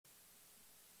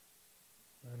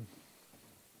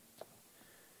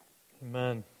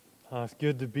Amen. It's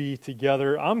good to be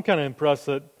together. I'm kind of impressed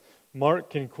that Mark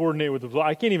can coordinate with the.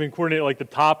 I can't even coordinate like the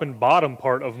top and bottom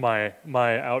part of my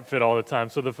outfit all the time.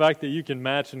 So the fact that you can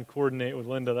match and coordinate with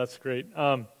Linda, that's great.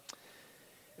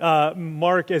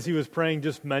 Mark, as he was praying,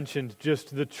 just mentioned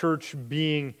just the church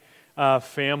being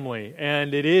family,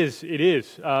 and it is.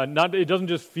 Not. It doesn't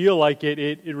just feel like it.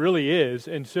 It really is.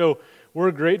 And so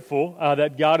we're grateful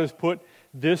that God has put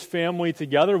this family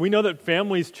together. We know that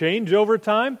families change over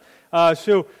time.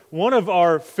 So one of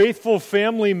our faithful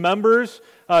family members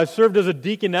served as a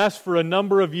deaconess for a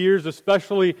number of years,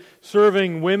 especially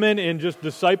serving women in just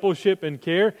discipleship and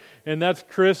care, and that's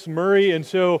Chris Murray. And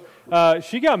so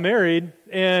she got married,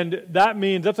 and that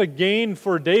means that's a gain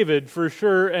for David for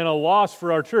sure, and a loss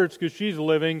for our church because she's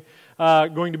going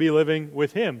to be living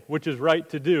with him, which is right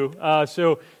to do.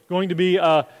 So going to be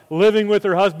living with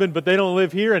her husband, but they don't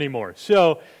live here anymore.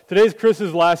 So today's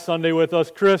Chris's last Sunday with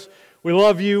us. Chris, we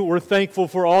love you. We're thankful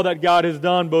for all that God has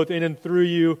done, both in and through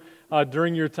you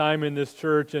during your time in this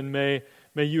church, and may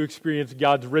you experience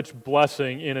God's rich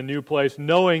blessing in a new place,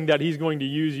 knowing that He's going to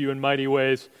use you in mighty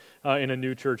ways in a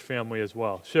new church family as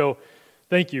well. So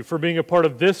thank you for being a part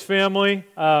of this family.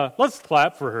 Let's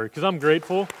clap for her, because I'm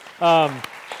grateful.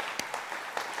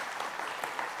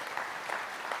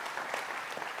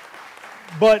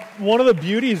 But one of the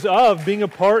beauties of being a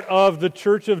part of the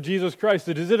Church of Jesus Christ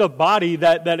is it a body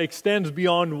that extends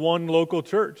beyond one local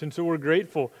church. And so we're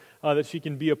grateful that she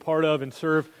can be a part of and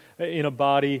serve in a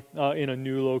body in a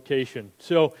new location.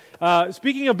 So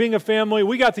speaking of being a family,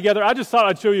 we got together. I just thought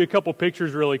I'd show you a couple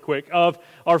pictures really quick of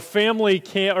our family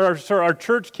camp, our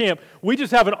church camp. We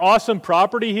just have an awesome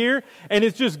property here, and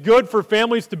it's just good for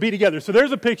families to be together. So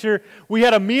there's a picture. We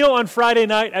had a meal on Friday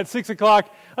night at 6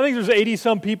 o'clock. I think there's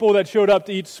 80-some people that showed up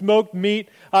to eat smoked meat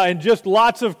and just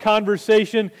lots of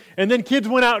conversation. And then kids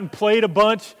went out and played a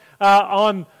bunch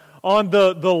on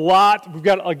the lot. We've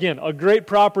got, again, a great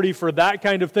property for that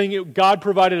kind of thing. God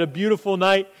provided a beautiful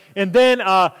night. And then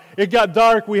it got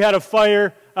dark. We had a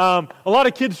fire. A lot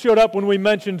of kids showed up when we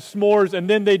mentioned s'mores, and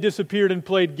then they disappeared and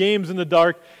played games in the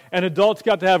dark. And adults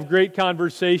got to have great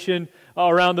conversation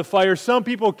around the fire. Some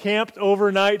people camped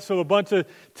overnight, so a bunch of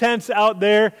tents out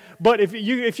there. But if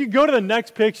you go to the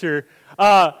next picture,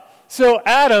 so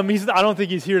Adam, I don't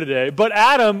think he's here today, but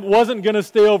Adam wasn't going to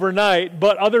stay overnight,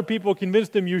 but other people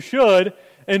convinced him you should,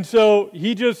 and so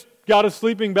he just got a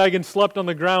sleeping bag and slept on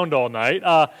the ground all night.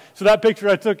 So that picture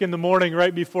I took in the morning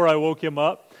right before I woke him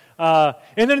up.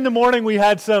 And then in the morning we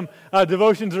had some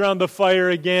devotions around the fire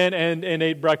again and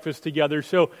ate breakfast together.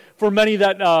 So for many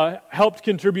that helped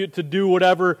contribute to do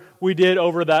whatever we did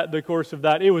over the course of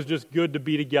that, it was just good to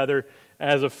be together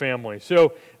as a family.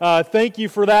 So thank you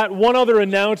for that. One other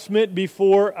announcement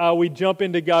before we jump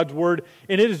into God's Word,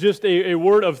 and it is just a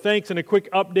word of thanks and a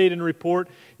quick update and report.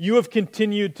 You have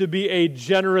continued to be a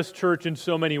generous church in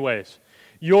so many ways.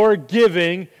 Your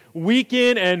giving, week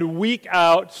in and week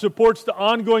out, supports the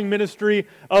ongoing ministry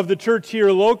of the church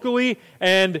here locally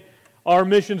and our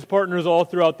missions partners all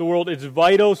throughout the world. It's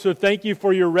vital, so thank you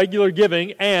for your regular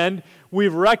giving, and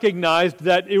we've recognized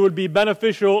that it would be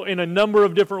beneficial in a number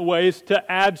of different ways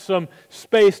to add some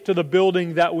space to the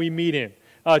building that we meet in.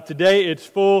 Today it's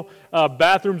full,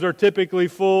 bathrooms are typically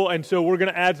full, and so we're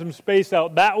going to add some space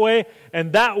out that way,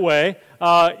 and that way,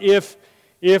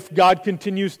 if God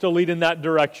continues to lead in that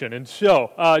direction. And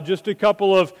so, just a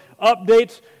couple of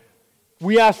updates.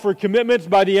 We asked for commitments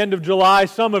by the end of July.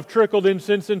 Some have trickled in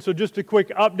since then, so just a quick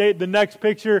update. The next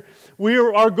picture,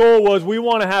 our goal was we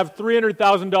want to have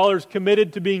 $300,000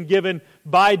 committed to being given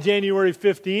by January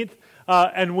 15th,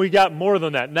 and we got more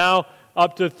than that. Now,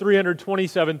 up to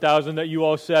 $327,000 that you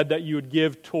all said that you would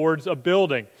give towards a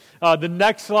building. The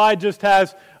next slide just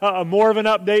has more of an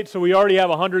update, so we already have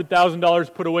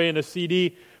 $100,000 put away in a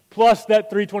CD, plus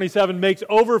that $327,000 makes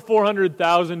over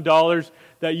 $400,000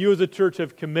 that you as a church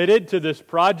have committed to this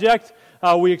project.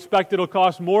 We expect it'll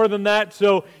cost more than that,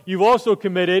 so you've also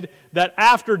committed that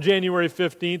after January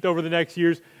 15th, over the next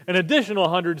years, an additional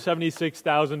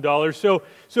 $176,000.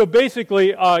 So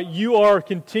basically, you are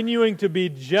continuing to be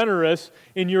generous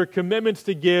in your commitments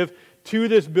to give to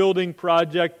this building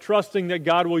project, trusting that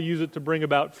God will use it to bring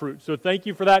about fruit. So thank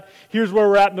you for that. Here's where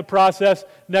we're at in the process.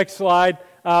 Next slide.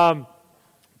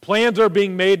 Plans are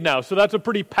being made now. So that's a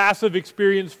pretty passive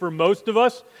experience for most of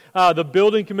us. The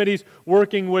building committee's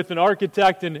working with an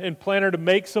architect and planner to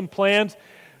make some plans.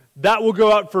 That will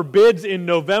go out for bids in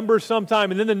November sometime.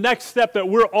 And then the next step that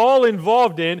we're all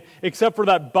involved in, except for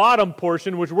that bottom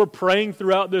portion, which we're praying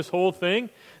throughout this whole thing,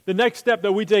 the next step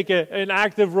that we take an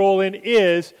active role in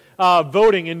is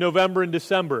voting in November and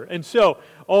December. And so,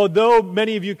 although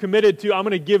many of you committed to, I'm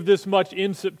going to give this much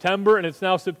in September, and it's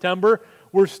now September,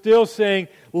 we're still saying,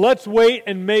 let's wait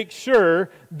and make sure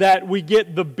that we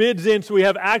get the bids in so we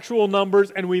have actual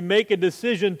numbers and we make a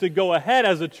decision to go ahead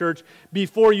as a church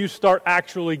before you start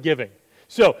actually giving.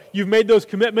 So, you've made those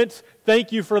commitments.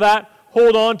 Thank you for that.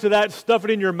 Hold on to that, stuff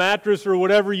it in your mattress or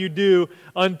whatever you do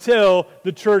until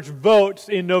the church votes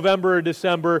in November or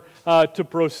December to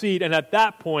proceed. And at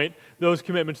that point, those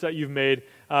commitments that you've made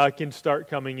can start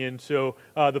coming in. So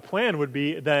the plan would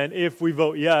be then, if we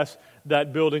vote yes,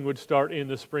 that building would start in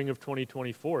the spring of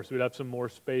 2024. So we'd have some more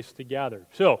space to gather.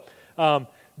 So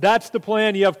that's the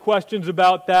plan. You have questions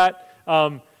about that,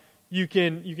 you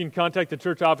can contact the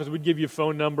church office. We'd give you a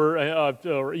phone number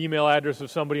or email address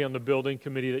of somebody on the building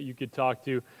committee that you could talk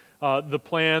to. The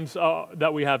plans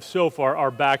that we have so far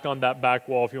are back on that back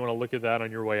wall if you want to look at that on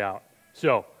your way out.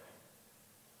 So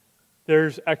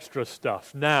there's extra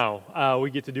stuff. Now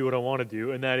we get to do what I want to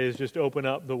do, and that is just open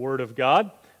up the Word of God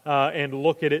and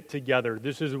look at it together.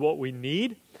 This is what we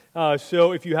need.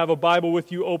 So if you have a Bible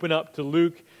with you, open up to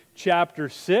Luke chapter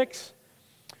 6.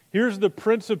 Here's the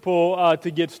principle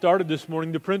to get started this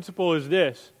morning. The principle is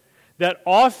this, that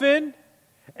often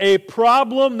a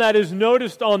problem that is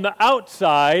noticed on the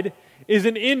outside is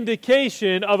an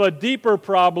indication of a deeper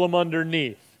problem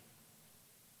underneath.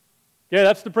 Yeah,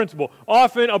 that's the principle.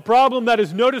 Often a problem that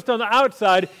is noticed on the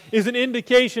outside is an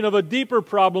indication of a deeper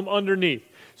problem underneath.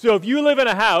 So if you live in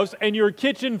a house and your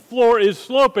kitchen floor is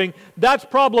sloping, that's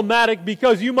problematic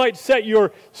because you might set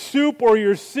your soup or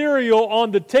your cereal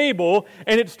on the table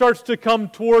and it starts to come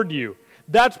toward you.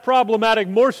 That's problematic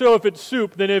more so if it's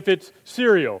soup than if it's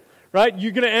cereal, right?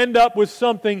 You're going to end up with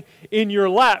something in your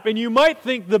lap. And you might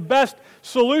think the best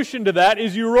solution to that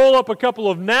is you roll up a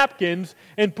couple of napkins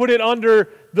and put it under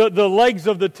the legs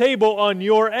of the table on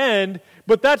your end,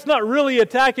 but that's not really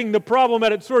attacking the problem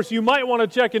at its source. You might want to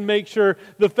check and make sure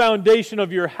the foundation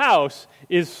of your house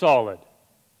is solid.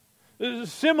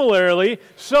 Similarly,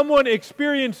 someone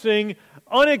experiencing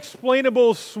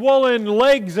unexplainable swollen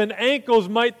legs and ankles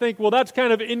might think, well, that's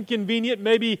kind of inconvenient.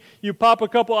 Maybe you pop a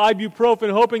couple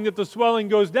ibuprofen hoping that the swelling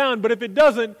goes down, but if it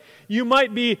doesn't, you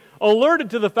might be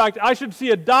alerted to the fact, I should see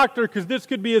a doctor because this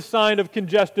could be a sign of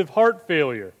congestive heart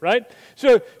failure, right?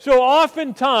 So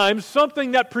oftentimes,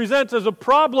 something that presents as a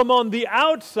problem on the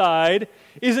outside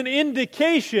is an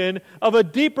indication of a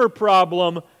deeper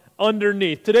problem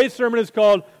underneath. Today's sermon is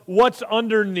called What's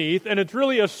Underneath, and it's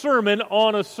really a sermon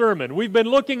on a sermon. We've been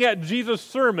looking at Jesus'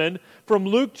 sermon from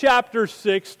Luke chapter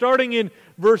 6, starting in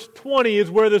verse 20 is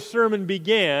where the sermon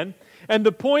began, and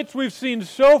the points we've seen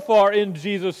so far in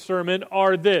Jesus' sermon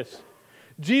are this.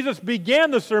 Jesus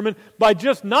began the sermon by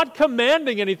just not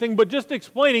commanding anything, but just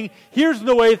explaining, here's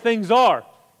the way things are.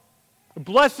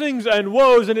 Blessings and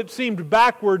woes, and it seemed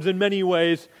backwards in many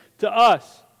ways to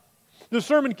us. The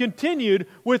sermon continued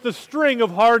with a string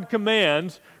of hard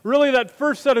commands. Really, that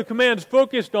first set of commands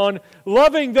focused on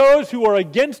loving those who are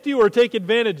against you or take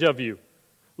advantage of you.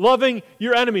 Loving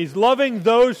your enemies. Loving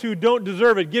those who don't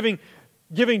deserve it.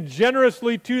 Giving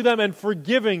generously to them and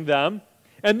forgiving them.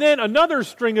 And then another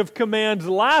string of commands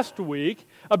last week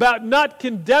about not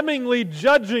condemningly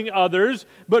judging others,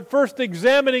 but first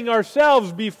examining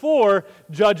ourselves before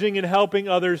judging and helping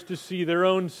others to see their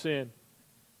own sin.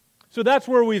 So that's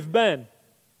where we've been.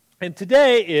 And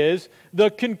today is the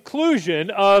conclusion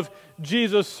of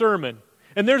Jesus' sermon.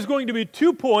 And there's going to be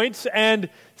 2 points and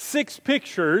 6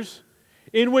 pictures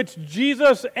in which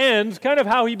Jesus ends kind of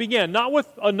how he began. Not with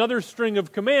another string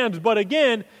of commands, but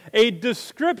again, a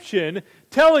description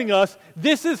telling us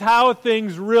this is how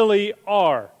things really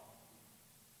are.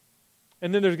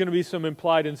 And then there's going to be some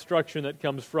implied instruction that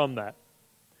comes from that.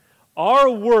 Our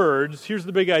words, here's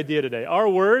the big idea today, our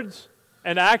words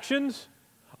and actions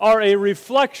are a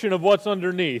reflection of what's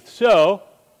underneath. So,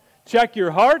 check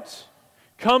your hearts,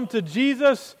 come to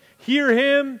Jesus, hear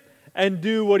Him, and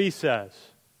do what He says.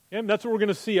 And that's what we're going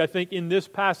to see, I think, in this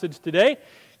passage today.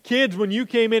 Kids, when you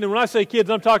came in, and when I say kids,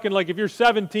 I'm talking like if you're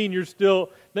 17,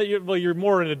 you're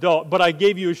more an adult, but I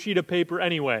gave you a sheet of paper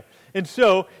anyway. And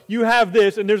so, you have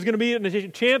this, and there's going to be a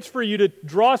chance for you to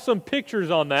draw some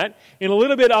pictures on that. In a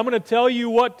little bit, I'm going to tell you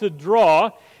what to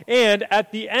draw, and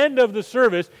at the end of the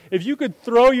service, if you could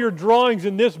throw your drawings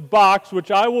in this box,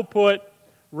 which I will put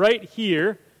right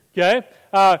here, okay?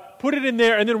 Put it in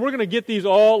there, and then we're going to get these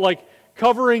all like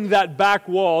covering that back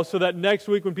wall so that next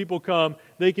week when people come,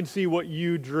 they can see what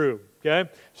you drew, okay?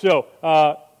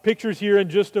 So, pictures here in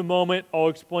just a moment. I'll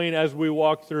explain as we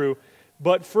walk through.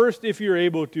 But first, if you're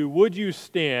able to, would you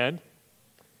stand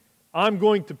I'm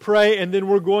going to pray, and then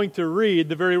we're going to read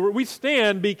the very word. We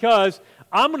stand because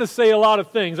I'm going to say a lot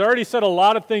of things. I already said a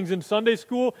lot of things in Sunday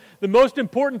school. The most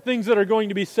important things that are going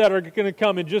to be said are going to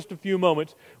come in just a few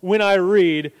moments when I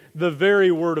read the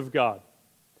very Word of God.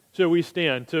 So we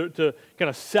stand to kind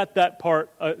of set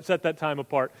that time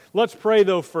apart. Let's pray,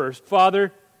 though, first.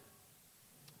 Father,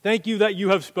 thank you that you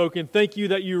have spoken. Thank you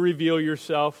that you reveal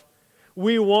yourself.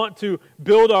 We want to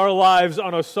build our lives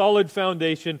on a solid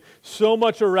foundation. So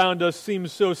much around us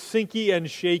seems so sinky and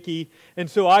shaky. And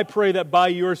so I pray that by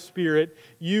your Spirit,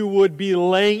 you would be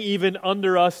laying even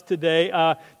under us today,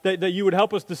 that you would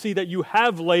help us to see that you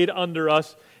have laid under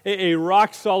us a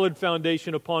rock-solid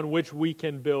foundation upon which we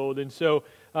can build. And so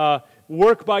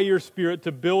work by your Spirit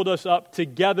to build us up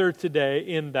together today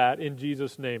in that, in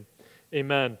Jesus' name.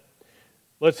 Amen.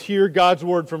 Let's hear God's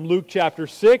word from Luke chapter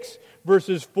 6,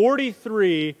 verses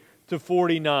 43 to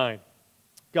 49.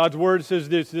 God's word says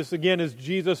this. This again is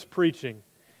Jesus preaching.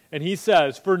 And he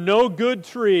says, "For no good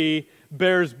tree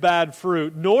bears bad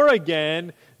fruit, nor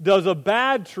again does a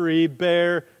bad tree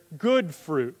bear good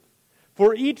fruit.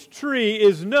 For each tree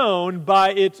is known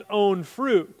by its own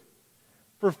fruit.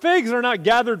 For figs are not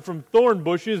gathered from thorn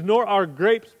bushes, nor are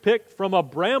grapes picked from a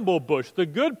bramble bush. The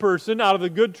good person out of the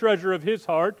good treasure of his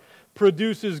heart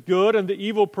produces good, and the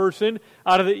evil person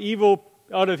out of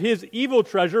his evil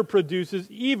treasure produces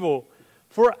evil.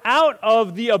 For out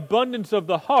of the abundance of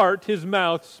the heart his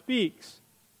mouth speaks.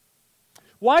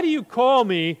 Why do you call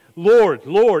me Lord,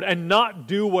 Lord, and not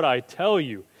do what I tell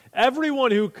you?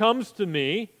 Everyone who comes to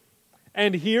me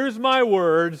and hears my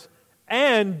words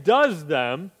and does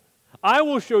them, I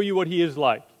will show you what he is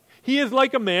like. He is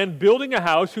like a man building a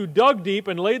house who dug deep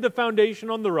and laid the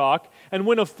foundation on the rock, and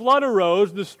when a flood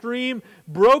arose, the stream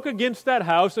broke against that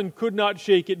house and could not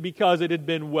shake it because it had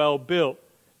been well built.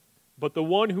 But the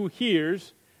one who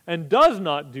hears and does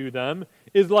not do them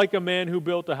is like a man who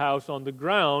built a house on the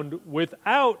ground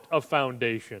without a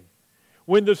foundation.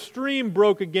 When the stream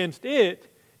broke against it,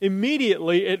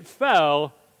 immediately it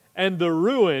fell, and the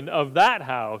ruin of that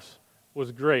house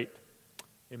was great."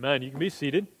 Amen. You can be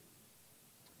seated.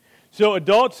 So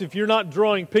adults, if you're not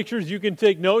drawing pictures, you can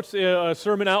take notes, a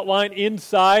sermon outline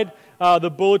inside the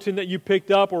bulletin that you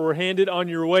picked up or were handed on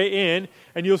your way in.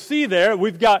 And you'll see there,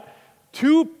 we've got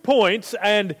 2 points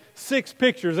and 6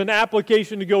 pictures, an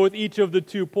application to go with each of the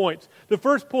 2 points. The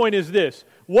first point is this: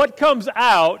 what comes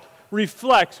out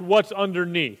reflects what's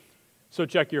underneath. So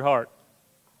check your heart.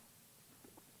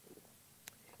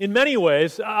 In many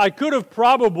ways, I could have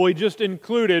probably just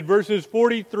included verses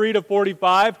 43 to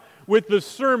 45 with the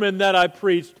sermon that I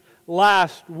preached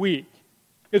last week.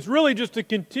 It's really just a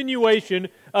continuation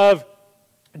of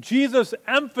Jesus'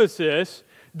 emphasis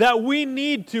that we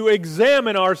need to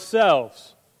examine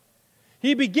ourselves.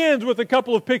 He begins with a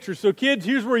couple of pictures. So kids,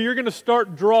 here's where you're going to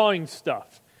start drawing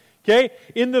stuff. Okay?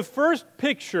 In the first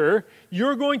picture,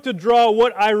 you're going to draw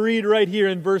what I read right here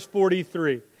in verse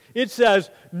 43. It says,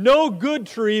 "No good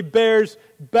tree bears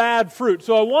bad fruit."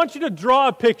 So I want you to draw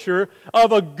a picture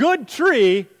of a good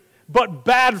tree, but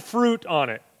bad fruit on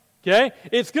it. Okay?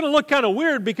 It's going to look kind of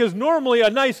weird because normally a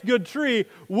nice good tree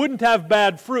wouldn't have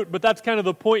bad fruit, but that's kind of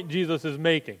the point Jesus is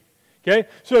making. Okay?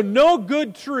 So no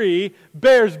good tree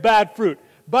bears bad fruit.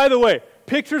 By the way,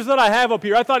 pictures that I have up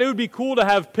here, I thought it would be cool to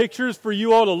have pictures for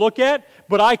you all to look at,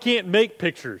 but I can't make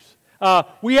pictures.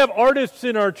 We have artists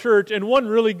in our church, and one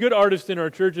really good artist in our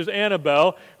church is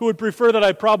Annabelle, who would prefer that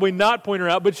I probably not point her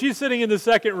out, but she's sitting in the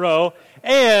second row,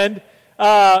 and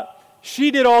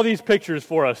she did all these pictures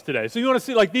for us today. So you want to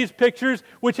see like these pictures,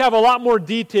 which have a lot more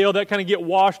detail that kind of get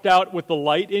washed out with the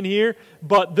light in here,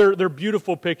 but they're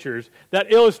beautiful pictures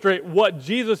that illustrate what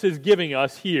Jesus is giving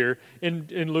us here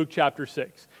in Luke chapter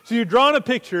 6. So you're drawing a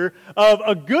picture of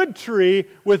a good tree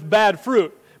with bad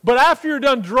fruit. But after you're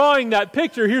done drawing that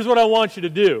picture, here's what I want you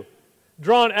to do.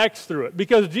 Draw an X through it,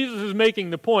 because Jesus is making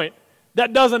the point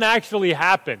that doesn't actually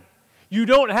happen. You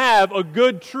don't have a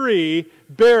good tree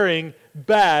bearing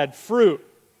bad fruit.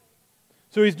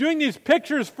 So he's doing these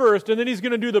pictures first, and then he's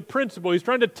going to do the principle. He's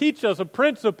trying to teach us a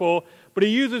principle, but he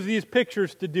uses these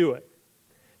pictures to do it.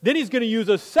 Then he's going to use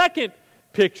a second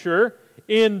picture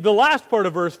in the last part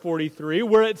of verse 43,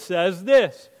 where it says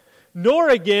this: "Nor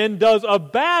again does a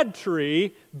bad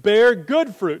tree bear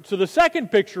good fruit." So the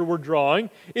second picture we're drawing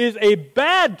is a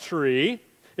bad tree.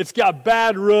 It's got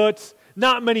bad roots,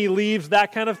 not many leaves,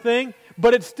 that kind of thing,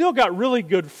 but it's still got really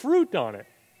good fruit on it.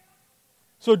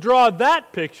 So draw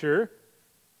that picture,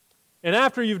 and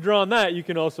after you've drawn that, you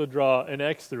can also draw an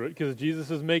X through it, because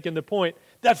Jesus is making the point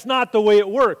that's not the way it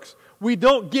works. We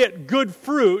don't get good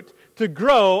fruit to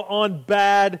grow on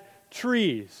bad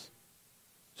trees.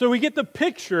 So we get the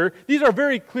picture. These are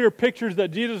very clear pictures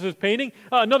that Jesus is painting.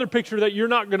 Another picture that you're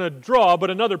not going to draw, but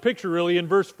another picture really in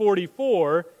verse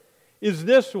 44 is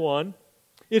this one.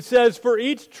 It says, "For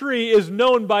each tree is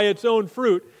known by its own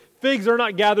fruit. Figs are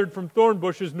not gathered from thorn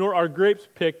bushes, nor are grapes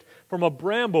picked from a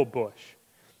bramble bush."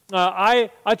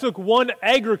 I took one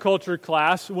agriculture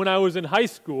class when I was in high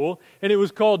school, and it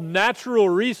was called Natural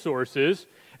Resources,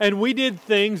 and we did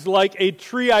things like a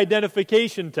tree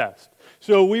identification test.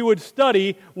 So we would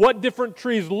study what different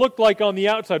trees look like on the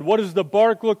outside. What does the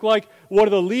bark look like? What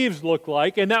do the leaves look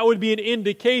like? And that would be an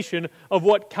indication of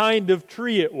what kind of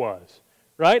tree it was,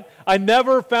 right? I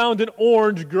never found an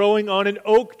orange growing on an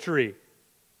oak tree,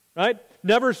 right?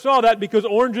 Never saw that because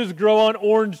oranges grow on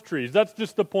orange trees. That's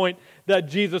just the point that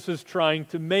Jesus is trying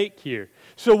to make here.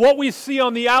 So what we see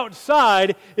on the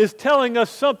outside is telling us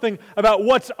something about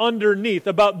what's underneath,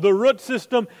 about the root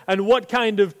system and what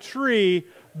kind of tree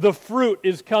the fruit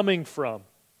is coming from.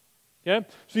 Okay?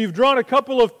 So you've drawn a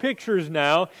couple of pictures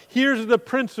now. Here's the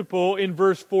principle in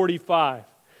verse 45.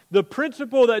 The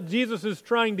principle that Jesus is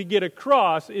trying to get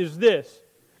across is this.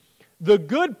 The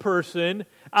good person,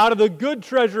 out of the good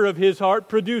treasure of his heart,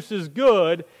 produces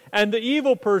good, and the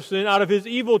evil person, out of his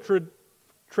evil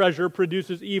treasure,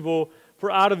 produces evil, for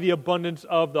out of the abundance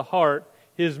of the heart,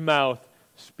 his mouth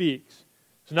speaks.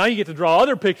 So now you get to draw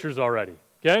other pictures already.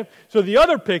 Okay? So the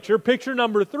other picture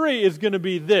number 3, is going to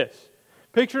be this.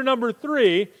 Picture number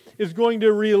 3 is going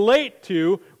to relate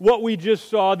to what we just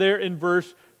saw there in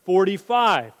verse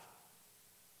 45.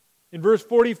 In verse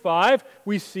 45,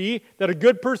 we see that a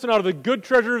good person, out of the good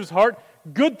treasure of his heart,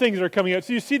 good things are coming out.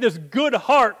 So you see this good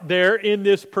heart there in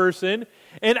this person,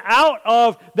 and out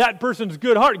of that person's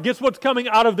good heart, guess what's coming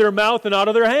out of their mouth and out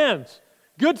of their hands?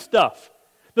 Good stuff.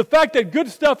 The fact that good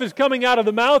stuff is coming out of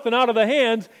the mouth and out of the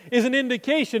hands is an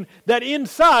indication that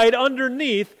inside,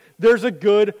 underneath, there's a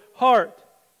good heart.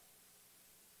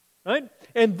 Right?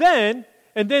 And then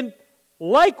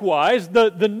likewise,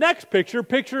 the next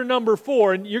picture number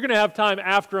 4, and you're going to have time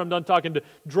after I'm done talking to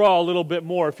draw a little bit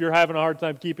more if you're having a hard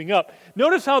time keeping up.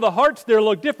 Notice how the hearts there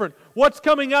look different. What's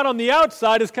coming out on the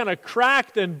outside is kind of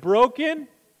cracked and broken.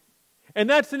 And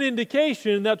that's an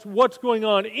indication that what's going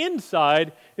on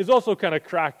inside is also kind of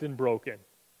cracked and broken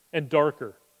and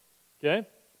darker. Okay?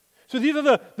 So these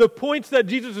are the points that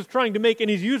Jesus is trying to make, and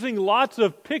he's using lots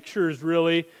of pictures,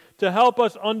 really, to help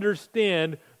us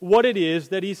understand what it is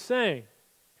that he's saying.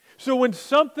 So when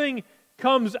something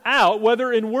comes out,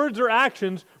 whether in words or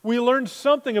actions, we learn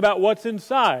something about what's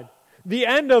inside. The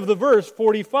end of the verse,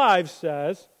 45,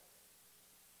 says,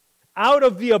 "Out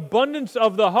of the abundance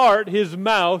of the heart, his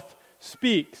mouth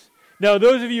speaks." Now,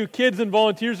 those of you kids and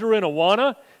volunteers who are in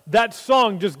Awana, that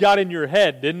song just got in your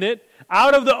head, didn't it?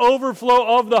 Out of the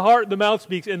overflow of the heart, the mouth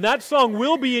speaks. And that song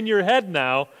will be in your head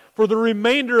now for the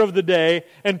remainder of the day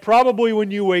and probably when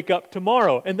you wake up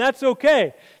tomorrow. And that's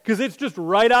okay, because it's just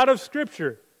right out of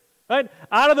Scripture. Right?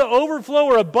 Out of the overflow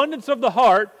or abundance of the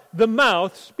heart, the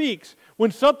mouth speaks.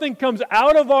 When something comes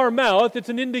out of our mouth, it's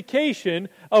an indication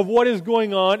of what is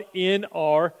going on in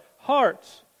our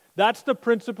hearts. That's the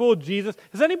principle of Jesus.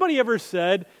 Has anybody ever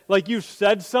said, like you've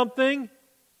said something,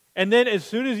 and then as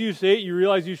soon as you say it, you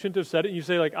realize you shouldn't have said it, and you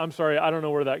say, like, "I'm sorry, I don't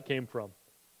know where that came from."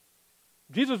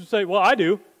 Jesus would say, "Well, I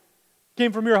do. It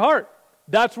came from your heart.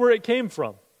 That's where it came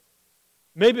from."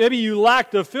 Maybe you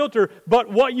lacked a filter, but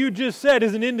what you just said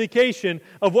is an indication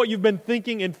of what you've been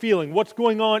thinking and feeling, what's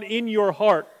going on in your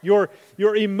heart. Your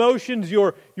emotions,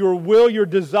 your will, your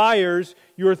desires,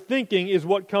 your thinking is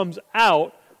what comes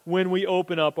out when we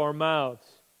open up our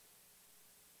mouths.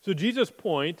 So Jesus'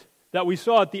 point that we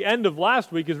saw at the end of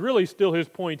last week is really still his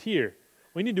point here.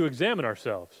 We need to examine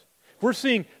ourselves. If we're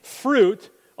seeing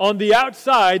fruit on the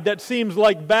outside that seems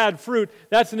like bad fruit,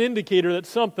 that's an indicator that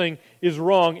something is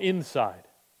wrong inside.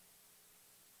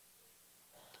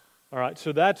 All right,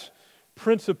 so that's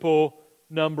principle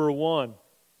number 1.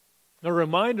 A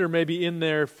reminder maybe in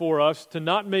there for us to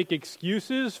not make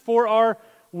excuses for our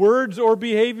words or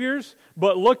behaviors,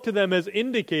 but look to them as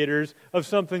indicators of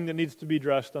something that needs to be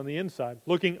addressed on the inside,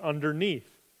 looking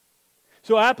underneath.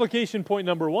 So application point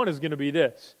number 1 is going to be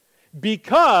this.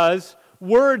 Because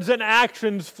words and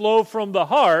actions flow from the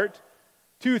heart,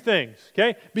 2 things,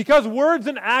 okay? Because words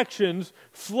and actions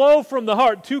flow from the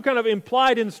heart, 2 kind of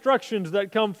implied instructions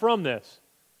that come from this.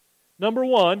 Number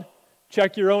 1,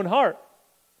 check your own heart.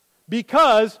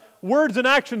 Because words and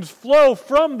actions flow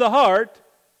from the heart,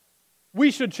 we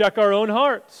should check our own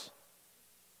hearts.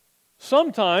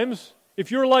 Sometimes, if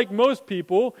you're like most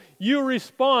people, you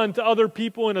respond to other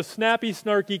people in a snappy,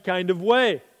 snarky kind of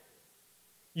way.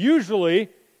 Usually,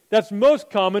 that's most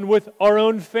common with our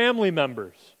own family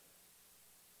members.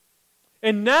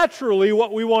 And naturally,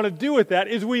 what we want to do with that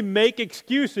is we make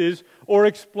excuses or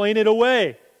explain it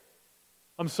away.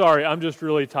 I'm sorry, I'm just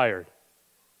really tired.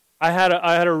 I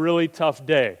had a really tough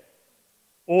day.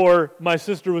 Or my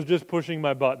sister was just pushing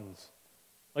my buttons.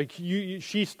 Like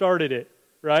she started it,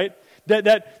 right?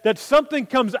 That something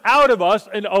comes out of us,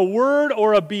 and a word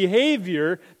or a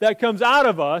behavior that comes out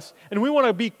of us, and we want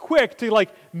to be quick to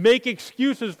make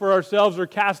excuses for ourselves or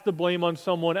cast the blame on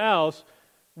someone else,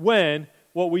 when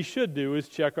what we should do is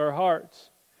check our hearts.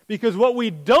 Because what we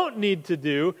don't need to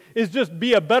do is just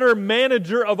be a better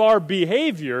manager of our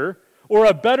behavior or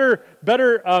a better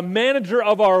manager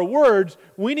of our words.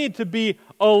 We need to be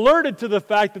alerted to the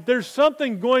fact that there's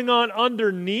something going on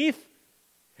underneath,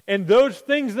 and those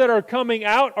things that are coming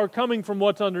out are coming from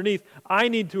what's underneath. I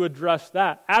need to address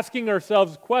that. Asking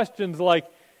ourselves questions like,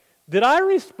 did I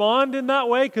respond in that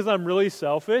way because I'm really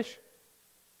selfish?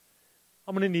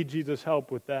 I'm going to need Jesus'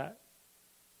 help with that.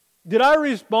 Did I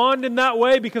respond in that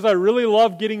way because I really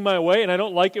love getting my way and I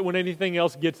don't like it when anything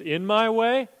else gets in my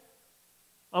way?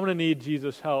 I'm going to need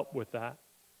Jesus' help with that.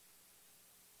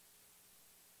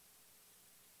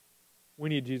 We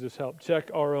need Jesus' help.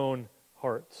 Check our own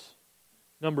hearts.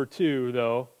 Number 2,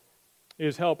 though,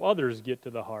 is help others get to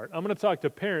the heart. I'm going to talk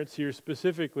to parents here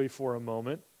specifically for a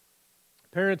moment.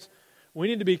 Parents, we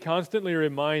need to be constantly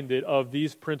reminded of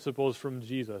these principles from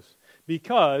Jesus,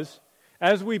 because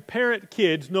as we parent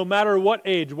kids, no matter what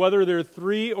age, whether they're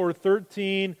 3 or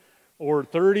 13 or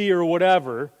 30 or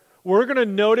whatever, we're going to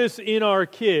notice in our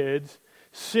kids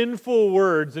sinful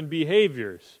words and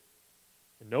behaviors.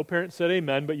 And no parent said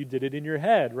amen, but you did it in your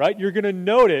head, right? You're going to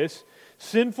notice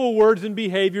sinful words and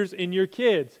behaviors in your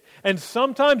kids. And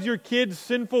sometimes your kids'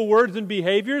 sinful words and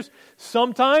behaviors,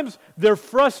 sometimes they're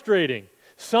frustrating.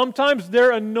 Sometimes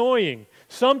they're annoying.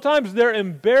 Sometimes they're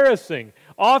embarrassing.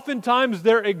 Oftentimes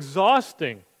they're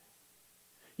exhausting.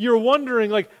 You're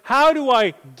wondering, how do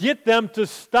I get them to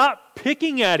stop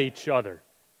picking at each other?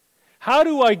 How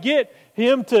do I get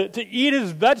him to eat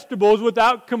his vegetables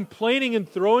without complaining and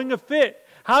throwing a fit?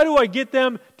 How do I get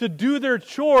them to do their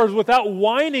chores without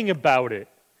whining about it?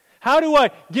 How do I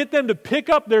get them to pick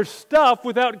up their stuff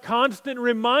without constant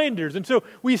reminders? And so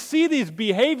we see these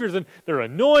behaviors, and they're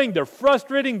annoying, they're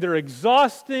frustrating, they're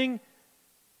exhausting.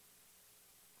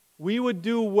 We would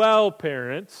do well,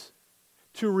 parents,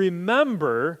 to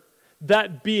remember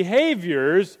that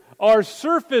behaviors are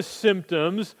surface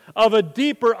symptoms of a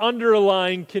deeper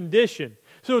underlying condition.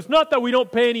 So it's not that we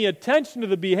don't pay any attention to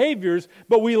the behaviors,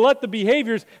 but we let the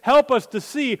behaviors help us to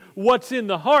see what's in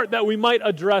the heart, that we might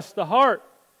address the heart.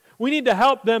 We need to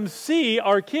help them see,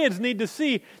 our kids need to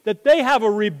see, that they have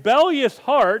a rebellious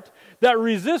heart that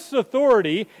resists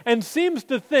authority and seems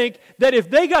to think that if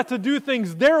they got to do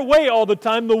things their way all the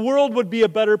time, the world would be a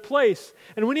better place.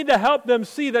 And we need to help them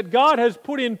see that God has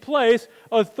put in place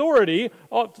authority,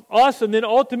 us and then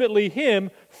ultimately Him,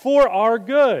 for our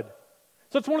good.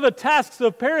 So that's one of the tasks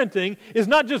of parenting, is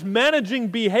not just managing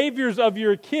behaviors of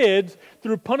your kids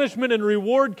through punishment and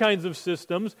reward kinds of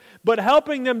systems, but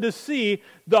helping them to see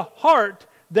the heart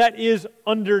that is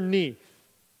underneath.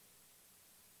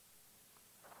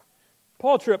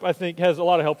 Paul Tripp, I think, has a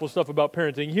lot of helpful stuff about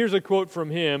parenting. Here's a quote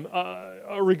from him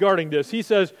regarding this. He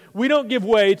says, "We don't give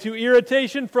way to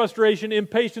irritation, frustration,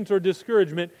 impatience, or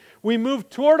discouragement. We move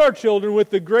toward our children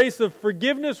with the grace of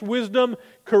forgiveness, wisdom,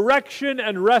 correction,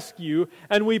 and rescue,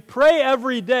 and we pray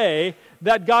every day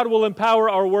that God will empower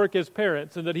our work as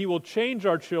parents and that He will change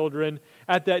our children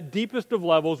at that deepest of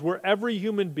levels where every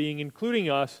human being, including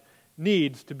us,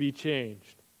 needs to be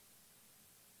changed."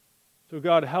 So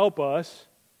God, help us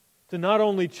to not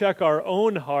only check our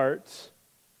own hearts,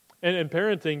 and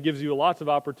parenting gives you lots of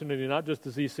opportunity not just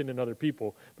to see sin in other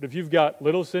people, but if you've got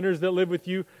little sinners that live with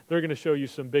you, they're going to show you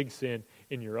some big sin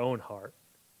in your own heart,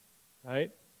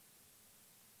 right?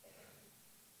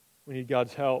 We need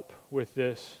God's help with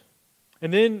this.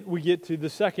 And then we get to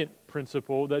the second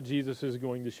principle that Jesus is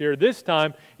going to share. This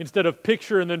time, instead of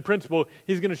picture and then principle,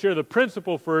 He's going to share the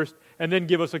principle first and then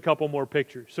give us a couple more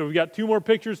pictures. So we've got 2 more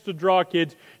pictures to draw,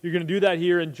 kids. You're going to do that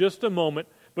here in just a moment.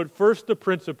 But first, the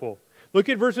principle. Look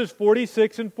at verses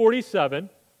 46 and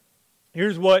 47.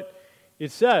 Here's what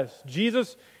it says.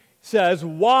 Jesus says,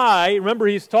 why, remember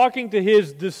He's talking to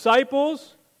His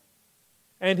disciples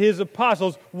and His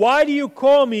apostles, "Why do you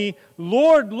call me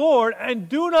Lord, Lord, and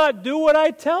do not do what I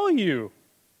tell you?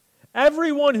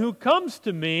 Everyone who comes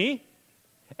to me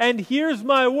and hears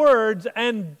my words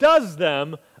and does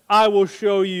them, I will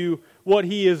show you what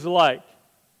he is like."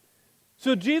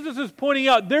 So Jesus is pointing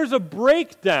out there's a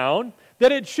breakdown,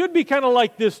 that it should be kind of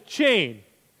like this chain,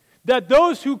 that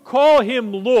those who call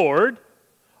Him Lord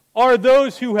are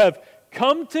those who have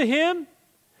come to Him,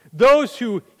 those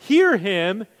who hear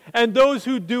him and those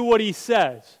who do what he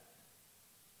says.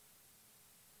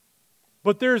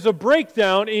 But there's a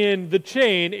breakdown in the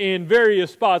chain in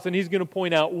various spots, and he's going to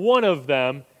point out one of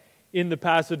them in the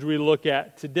passage we look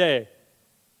at today.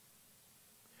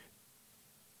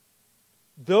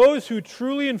 Those who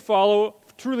truly follow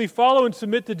and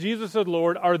submit to Jesus as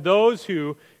Lord are those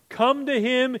who come to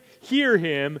him, hear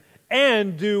him,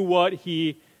 and do what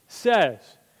he says.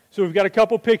 So we've got a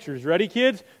couple pictures. Ready,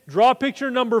 kids? Draw picture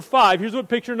number 5. Here's what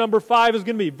picture number 5 is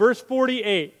going to be. Verse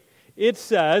 48. It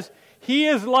says, "He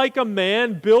is like a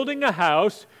man building a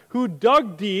house who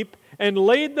dug deep and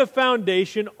laid the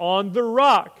foundation on the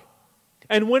rock.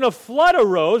 And when a flood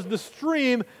arose, the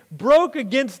stream broke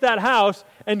against that house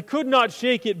and could not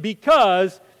shake it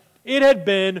because it had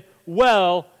been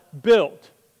well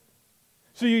built."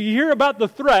 So you hear about the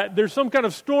threat. There's some kind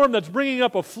of storm that's bringing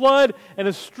up a flood, and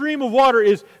a stream of water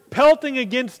is pelting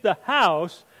against the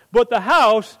house, but the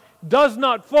house does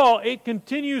not fall. It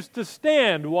continues to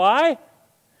stand. Why?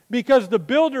 Because the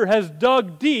builder has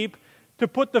dug deep to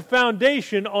put the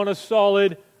foundation on a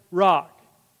solid rock.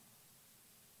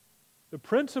 The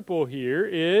principle here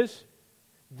is,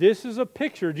 this is a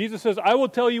picture. Jesus says, I will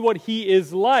tell you what he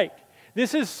is like.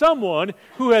 This is someone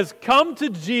who has come to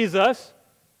Jesus,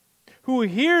 who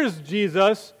hears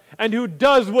Jesus, and who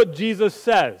does what Jesus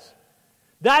says.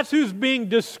 That's who's being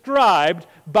described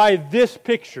by this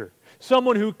picture.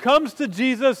 Someone who comes to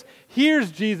Jesus,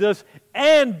 hears Jesus,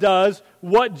 and does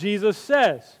what Jesus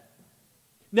says.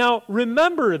 Now,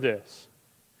 remember this.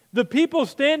 The people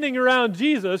standing around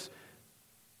Jesus,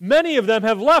 many of them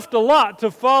have left a lot to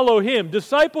follow him.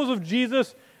 Disciples of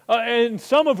Jesus, and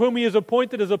some of whom he has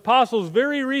appointed as apostles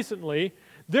very recently,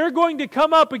 they're going to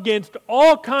come up against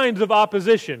all kinds of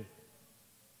opposition.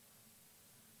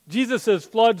 Jesus says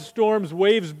floods, storms,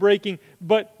 waves breaking,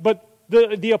 but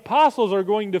the apostles are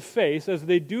going to face, as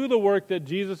they do the work that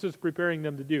Jesus is preparing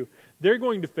them to do, they're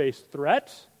going to face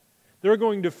threats, they're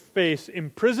going to face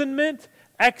imprisonment,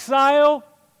 exile,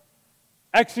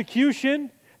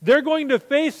 execution. They're going to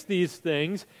face these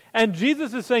things, and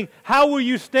Jesus is saying, how will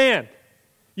you stand?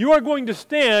 You are going to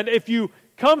stand if you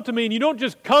come to me, and you don't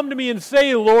just come to me and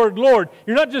say, Lord, Lord.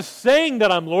 You're not just saying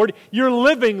that I'm Lord, you're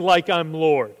living like I'm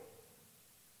Lord.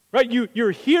 Right?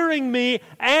 You're hearing me,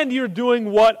 and you're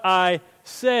doing what I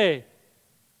say.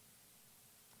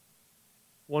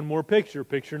 One more picture,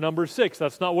 picture number 6.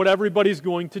 That's not what everybody's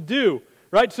going to do.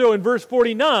 Right? So in verse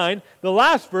 49, the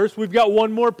last verse, we've got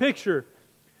one more picture.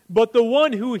 But the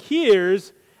one who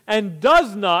hears and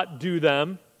does not do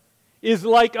them is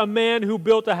like a man who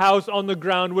built a house on the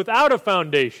ground without a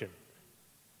foundation.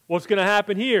 What's going to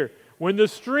happen here? When the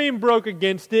stream broke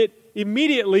against it,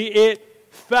 immediately it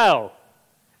fell.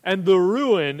 And the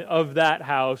ruin of that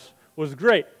house was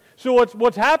great. So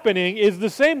what's happening is the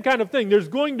same kind of thing. There's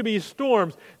going to be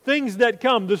storms, things that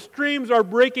come. The streams are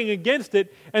breaking against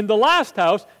it, and the last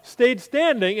house stayed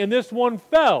standing, and this one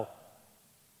fell.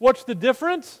 What's the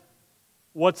difference?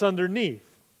 What's underneath?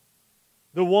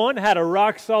 The one had a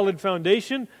rock-solid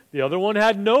foundation. The other one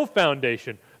had no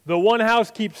foundation. The one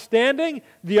house keeps standing.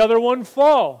 The other one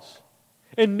falls.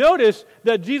 And notice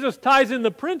that Jesus ties in the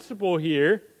principle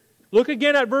here. Look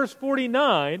again at verse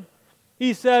 49.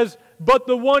 He says, but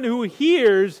the one who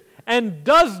hears and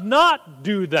does not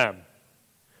do them.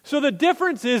 So the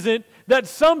difference isn't that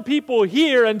some people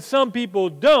hear and some people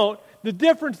don't. The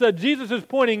difference that Jesus is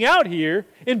pointing out here,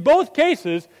 in both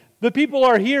cases, the people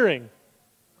are hearing.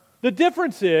 The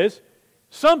difference is,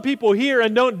 some people hear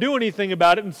and don't do anything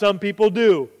about it, and some people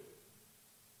do.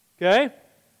 Okay?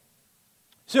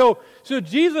 So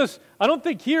Jesus, I don't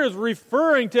think here is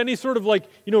referring to any sort of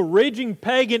raging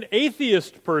pagan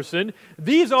atheist person.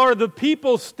 These are the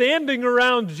people standing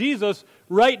around Jesus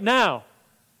right now.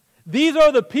 These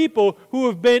are the people who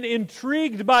have been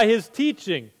intrigued by his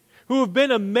teaching, who have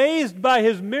been amazed by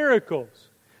his miracles.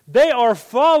 They are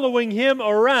following him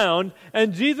around,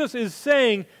 and Jesus is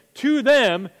saying to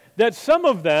them that some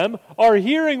of them are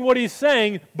hearing what he's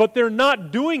saying, but they're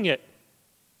not doing it.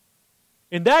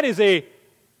 And that is a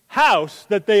house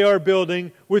that they are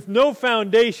building with no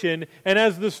foundation, and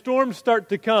as the storms start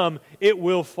to come, it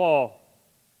will fall.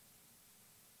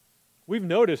 We've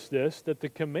noticed this, that the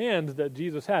commands that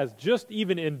Jesus has, just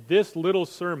even in this little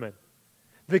sermon,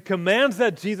 the commands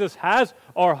that Jesus has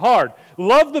are hard.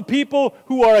 Love the people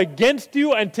who are against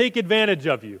you and take advantage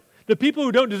of you. The people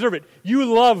who don't deserve it, you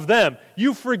love them.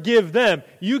 You forgive them.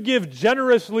 You give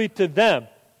generously to them.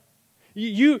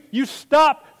 You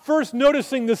stop first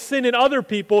noticing the sin in other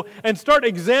people and start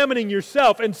examining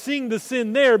yourself and seeing the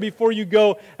sin there before you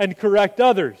go and correct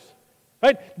others.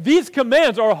 Right? These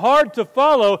commands are hard to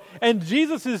follow, and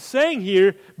Jesus is saying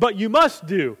here, but you must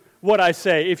do what I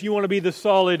say if you want to be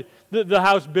the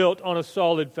house built on a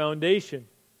solid foundation.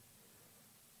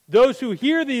 Those who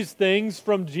hear these things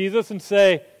from Jesus and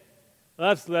say,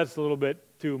 that's a little bit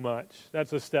too much.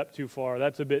 That's a step too far.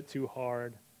 That's a bit too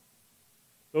hard.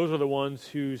 Those are the ones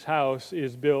whose house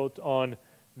is built on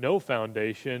no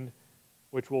foundation,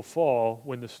 which will fall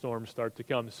when the storms start to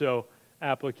come. So,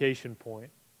 application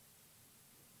point.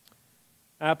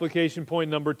 Application point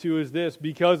number 2 is this: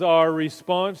 because our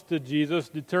response to Jesus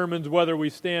determines whether we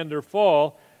stand or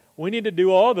fall, we need to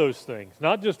do all those things.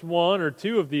 Not just one or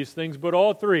two of these things, but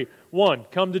all three. 1,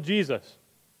 come to Jesus.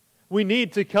 We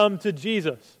need to come to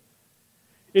Jesus.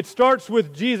 It starts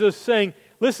with Jesus saying,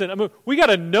 listen, we got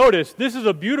to notice, this is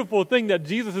a beautiful thing that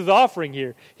Jesus is offering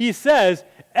here. He says,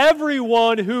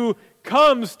 everyone who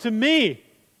comes to me.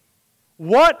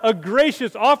 What a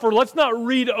gracious offer. Let's not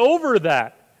read over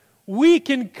that. We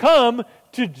can come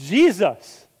to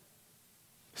Jesus.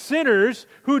 Sinners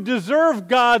who deserve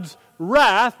God's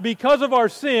wrath because of our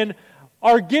sin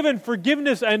are given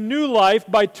forgiveness and new life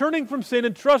by turning from sin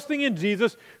and trusting in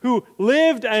Jesus, who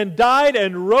lived and died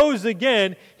and rose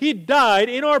again. He died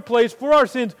in our place for our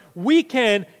sins. We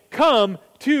can come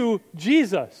to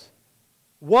Jesus.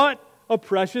 What a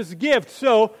precious gift.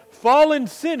 So, fallen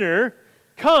sinner,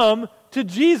 come to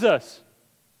Jesus.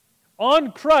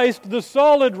 On Christ, the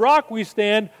solid rock we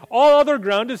stand, all other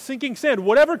ground is sinking sand.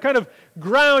 Whatever kind of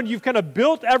ground you've kind of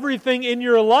built everything in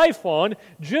your life on,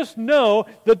 just know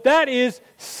that that is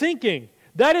sinking.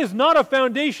 That is not a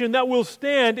foundation that will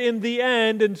stand in the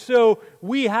end, and so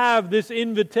we have this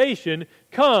invitation,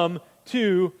 come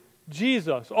to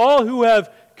Jesus. All who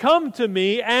have come to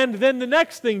me, and then the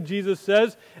next thing Jesus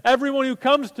says, everyone who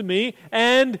comes to me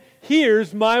and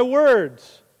hears my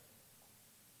words.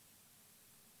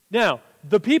 Now,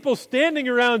 the people standing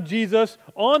around Jesus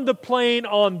on the plain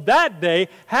on that day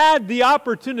had the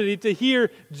opportunity to hear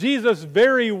Jesus'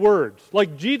 very words.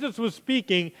 Like Jesus was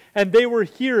speaking and they were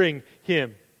hearing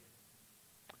him.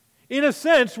 In a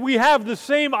sense, we have the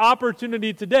same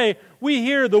opportunity today. We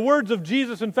hear the words of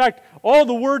Jesus. In fact, all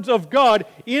the words of God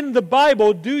in the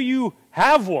Bible. Do you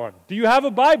have one? Do you have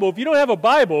a Bible? If you don't have a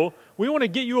Bible, we want to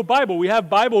get you a Bible. We have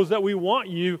Bibles that we want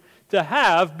you to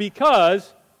have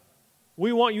because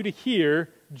we want you to hear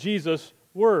Jesus'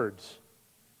 words.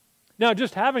 Now,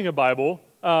 just having a Bible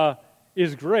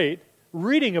is great.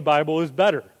 Reading a Bible is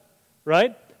better,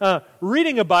 right?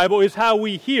 Reading a Bible is how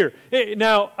we hear.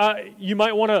 Now, you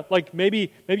might want to,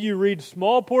 maybe you read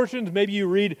small portions, maybe you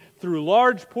read through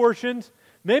large portions.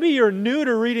 Maybe you're new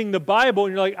to reading the Bible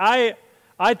and you're like,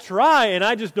 I try and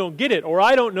I just don't get it, or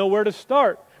I don't know where to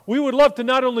start. We would love to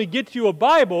not only get you a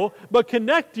Bible, but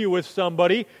connect you with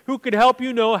somebody who could help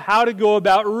you know how to go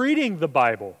about reading the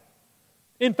Bible.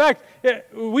 In fact,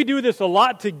 we do this a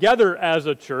lot together as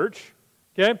a church.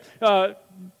 Okay,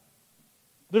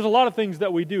 there's a lot of things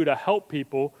that we do to help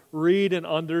people read and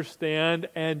understand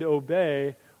and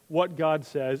obey what God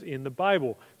says in the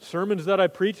Bible. Sermons that I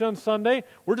preach on Sunday,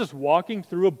 we're just walking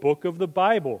through a book of the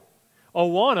Bible.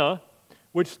 Awana,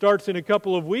 which starts in a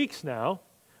couple of weeks now,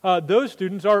 those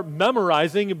students are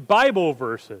memorizing Bible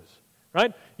verses,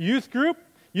 right? Youth group,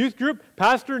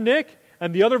 Pastor Nick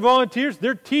and the other volunteers,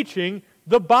 they're teaching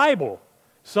the Bible.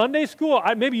 Sunday school,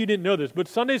 maybe you didn't know this, but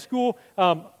Sunday school,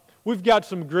 we've got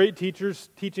some great teachers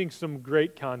teaching some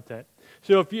great content.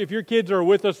 So if your kids are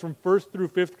with us from 1st through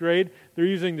 5th grade, they're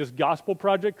using this Gospel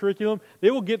Project curriculum,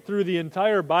 they will get through the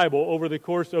entire Bible over the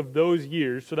course of those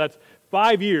years. So that's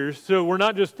 5 years. So we're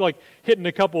not just hitting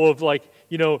a couple of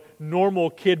normal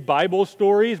kid Bible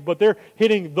stories, but they're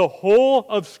hitting the whole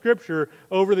of Scripture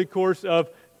over the course of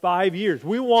 5 years.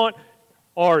 We want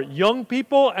our young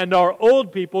people and our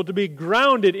old people to be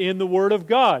grounded in the Word of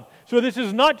God. So this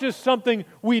is not just something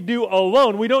we do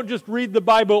alone. We don't just read the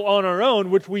Bible on our own,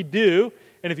 which we do.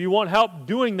 And if you want help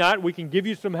doing that, we can give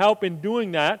you some help in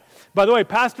doing that. By the way,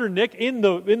 Pastor Nick, in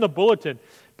the bulletin,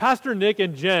 Pastor Nick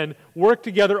and Jen work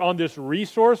together on this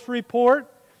resource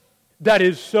report that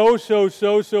is so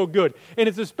good. And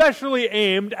it's especially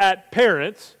aimed at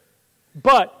parents,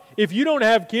 but if you don't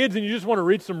have kids and you just want to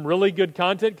read some really good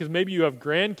content because maybe you have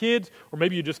grandkids or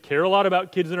maybe you just care a lot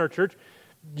about kids in our church,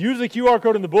 use the QR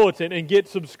code in the bulletin and get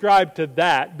subscribed to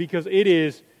that because it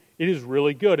is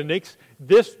really good. And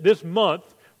this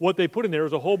month, what they put in there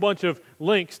is a whole bunch of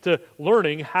links to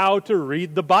learning how to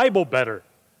read the Bible better,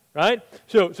 right?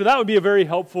 So that would be a very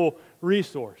helpful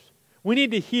resource. We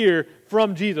need to hear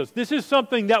from Jesus. This is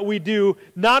something that we do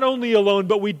not only alone,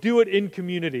 but we do it in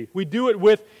community. We do it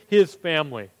with His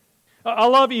family. I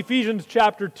love Ephesians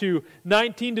chapter 2,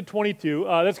 19 to 22.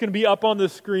 That's going to be up on the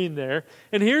screen there.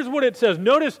 And here's what it says.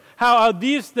 Notice how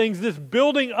these things, this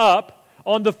building up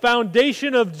on the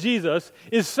foundation of Jesus,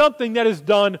 is something that is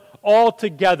done all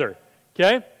together.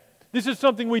 Okay? This is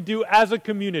something we do as a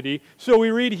community. So we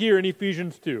read here in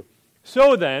Ephesians 2.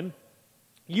 So then,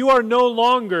 you are no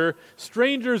longer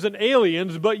strangers and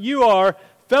aliens, but you are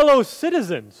fellow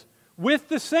citizens with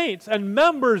the saints and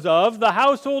members of the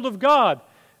household of God,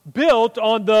 built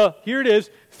on the, here it is,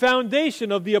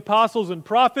 foundation of the apostles and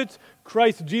prophets,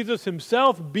 Christ Jesus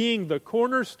himself being the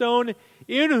cornerstone,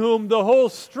 in whom the whole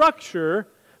structure,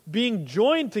 being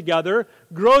joined together,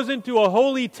 grows into a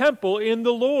holy temple in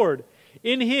the Lord.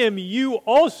 In him you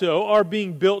also are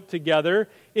being built together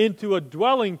into a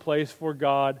dwelling place for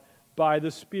God by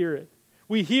the Spirit.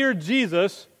 We hear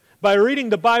Jesus by reading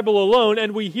the Bible alone,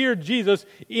 and we hear Jesus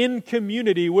in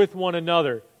community with one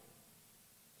another.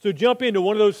 So jump into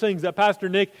one of those things that Pastor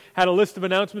Nick had a list of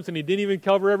announcements and he didn't even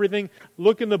cover everything.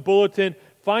 Look in the bulletin,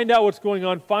 find out what's going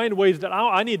on, find ways that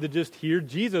I need to just hear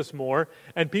Jesus more,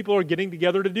 and people are getting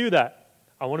together to do that.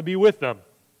 I want to be with them.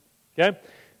 Okay?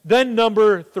 Then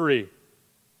number 3.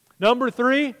 Number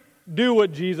 3, do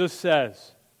what Jesus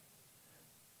says.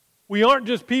 We aren't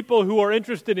just people who are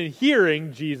interested in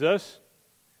hearing Jesus.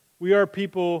 We are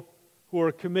people who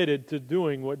are committed to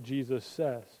doing what Jesus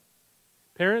says.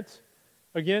 Parents,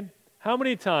 again, how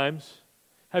many times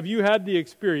have you had the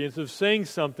experience of saying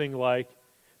something like,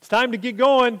 "It's time to get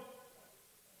going,"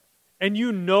 and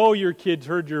you know your kids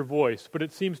heard your voice, but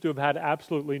it seems to have had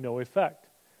absolutely no effect?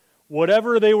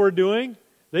 Whatever they were doing,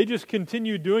 they just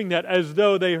continued doing that as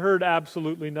though they heard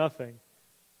absolutely nothing.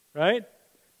 Right?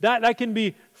 That can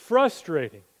be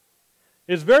frustrating.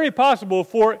 It's very possible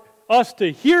for us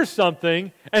to hear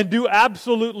something and do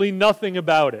absolutely nothing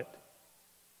about it.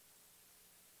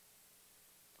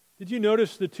 Did you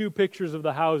notice the 2 pictures of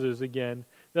the houses again?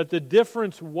 That the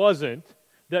difference wasn't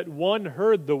that one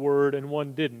heard the word and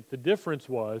one didn't. The difference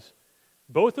was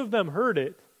both of them heard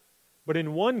it, but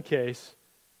in one case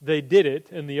they did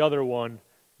it and the other one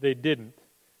they didn't.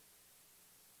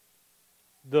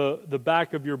 The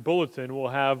back of your bulletin will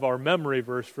have our memory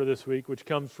verse for this week, which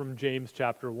comes from James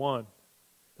chapter 1.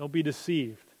 Don't be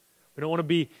deceived. We don't want to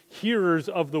be hearers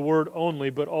of the word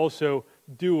only, but also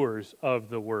doers of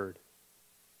the word.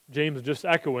 James just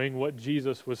echoing what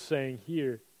Jesus was saying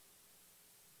here.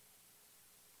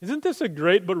 Isn't this a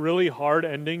great but really hard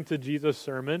ending to Jesus'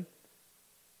 sermon?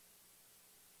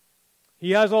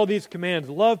 He has all these commands.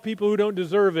 Love people who don't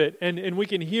deserve it. And we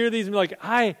can hear these and be like,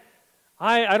 I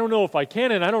don't know if I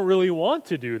can, and I don't really want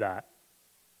to do that.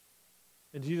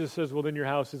 And Jesus says, well, then your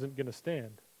house isn't going to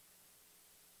stand.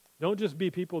 Don't just be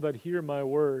people that hear my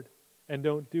word and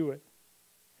don't do it.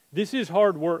 This is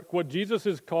hard work. What Jesus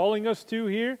is calling us to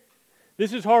here,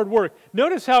 this is hard work.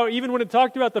 Notice how even when it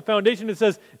talked about the foundation, it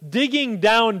says digging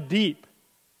down deep.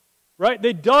 Right?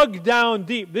 They dug down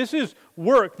deep. This is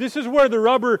work. This is where the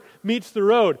rubber meets the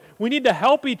road. We need to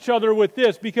help each other with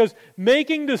this, because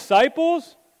making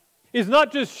disciples is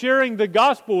not just sharing the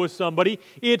gospel with somebody.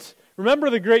 It's,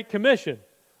 remember the Great Commission.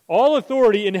 All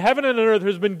authority in heaven and on earth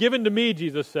has been given to me,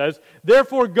 Jesus says.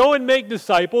 Therefore, go and make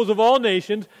disciples of all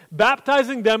nations,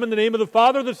 baptizing them in the name of the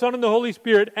Father, the Son, and the Holy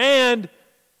Spirit, and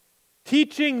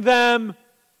teaching them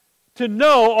to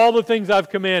know all the things I've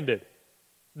commanded.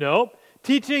 No.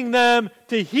 Teaching them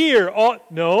to hear all,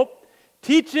 no.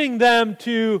 Teaching them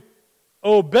to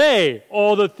obey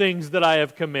all the things that I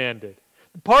have commanded.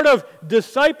 Part of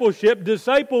discipleship,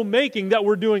 disciple making that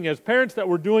we're doing as parents, that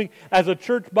we're doing as a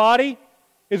church body,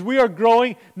 is we are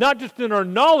growing not just in our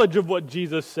knowledge of what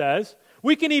Jesus says.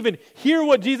 We can even hear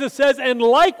what Jesus says and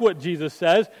like what Jesus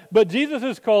says, but Jesus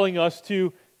is calling us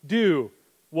to do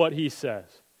what he says.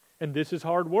 And this is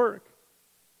hard work.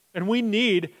 And we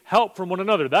need help from one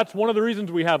another. That's one of the reasons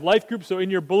we have life groups. So in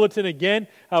your bulletin again,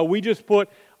 we just put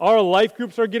our life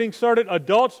groups are getting started.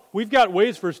 Adults, we've got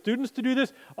ways for students to do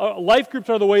this. Life groups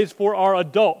are the ways for our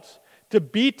adults to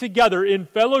be together in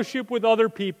fellowship with other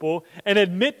people and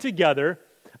admit together,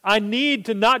 I need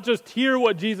to not just hear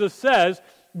what Jesus says,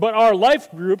 but our life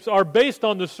groups are based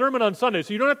on the sermon on Sunday.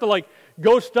 So you don't have to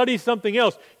go study something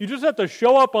else. You just have to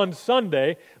show up on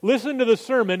Sunday, listen to the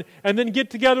sermon, and then get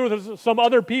together with some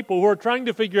other people who are trying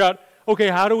to figure out, okay,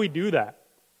 how do we do that?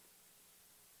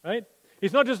 Right?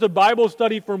 It's not just a Bible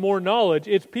study for more knowledge.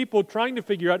 It's people trying to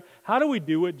figure out, how do we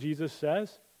do what Jesus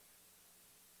says?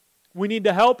 We need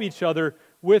to help each other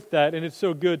with that, and it's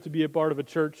so good to be a part of a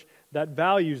church that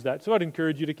values that. So I'd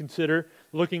encourage you to consider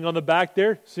looking on the back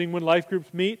there, seeing when life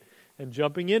groups meet, and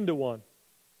jumping into one.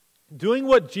 Doing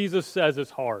what Jesus says is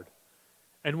hard,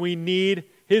 and we need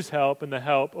his help and the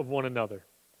help of one another.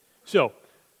 So,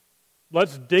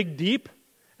 let's dig deep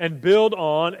and build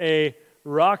on a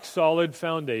rock-solid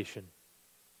foundation.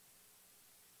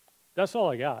 That's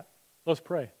all I got. Let's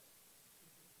pray.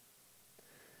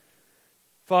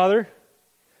 Father,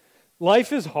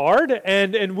 life is hard,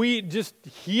 and we just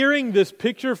hearing this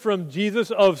picture from Jesus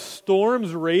of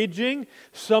storms raging,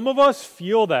 some of us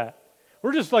feel that.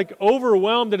 We're just like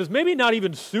overwhelmed, and it's maybe not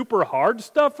even super hard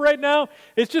stuff right now.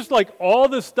 It's just like all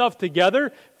this stuff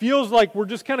together feels like we're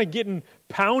just kind of getting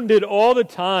pounded all the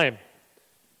time.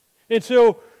 And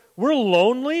so we're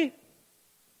lonely,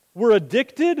 we're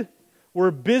addicted,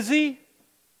 we're busy,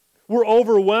 we're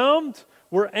overwhelmed,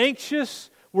 we're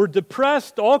anxious, we're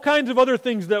depressed, all kinds of other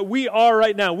things that we are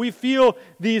right now. We feel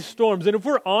these storms. And if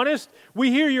we're honest,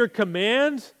 we hear your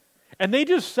commands, and they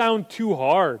just sound too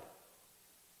hard.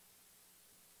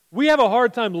 We have a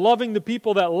hard time loving the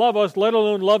people that love us, let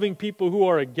alone loving people who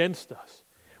are against us.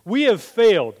 We have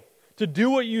failed to do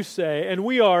what you say, and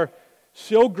we are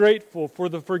so grateful for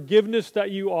the forgiveness that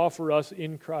you offer us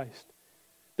in Christ.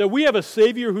 That we have a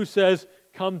Savior who says,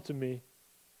 "Come to me."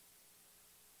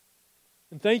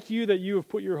 And thank you that you have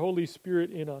put your Holy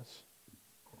Spirit in us.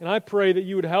 And I pray that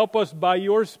you would help us by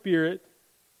your Spirit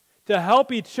to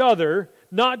help each other,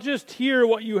 not just hear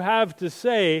what you have to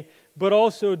say, but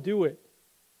also do it.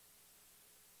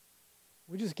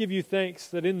 We just give you thanks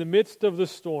that in the midst of the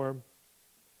storm,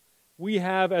 we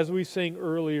have, as we sang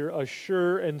earlier, a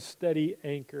sure and steady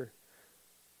anchor.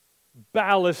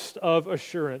 Ballast of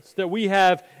assurance. That we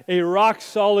have a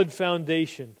rock-solid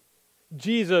foundation.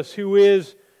 Jesus, who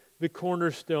is the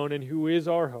cornerstone and who is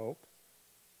our hope.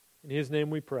 In His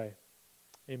name we pray.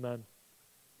 Amen.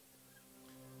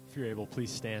 If you're able,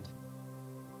 please stand.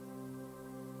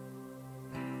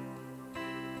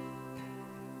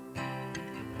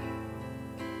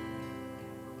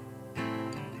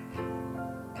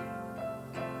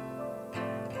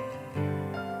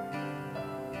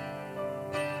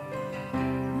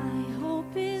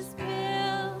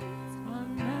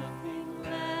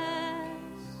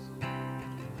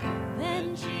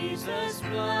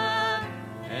 Blood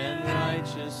and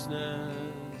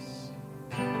righteousness.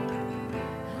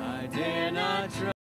 I dare not trust.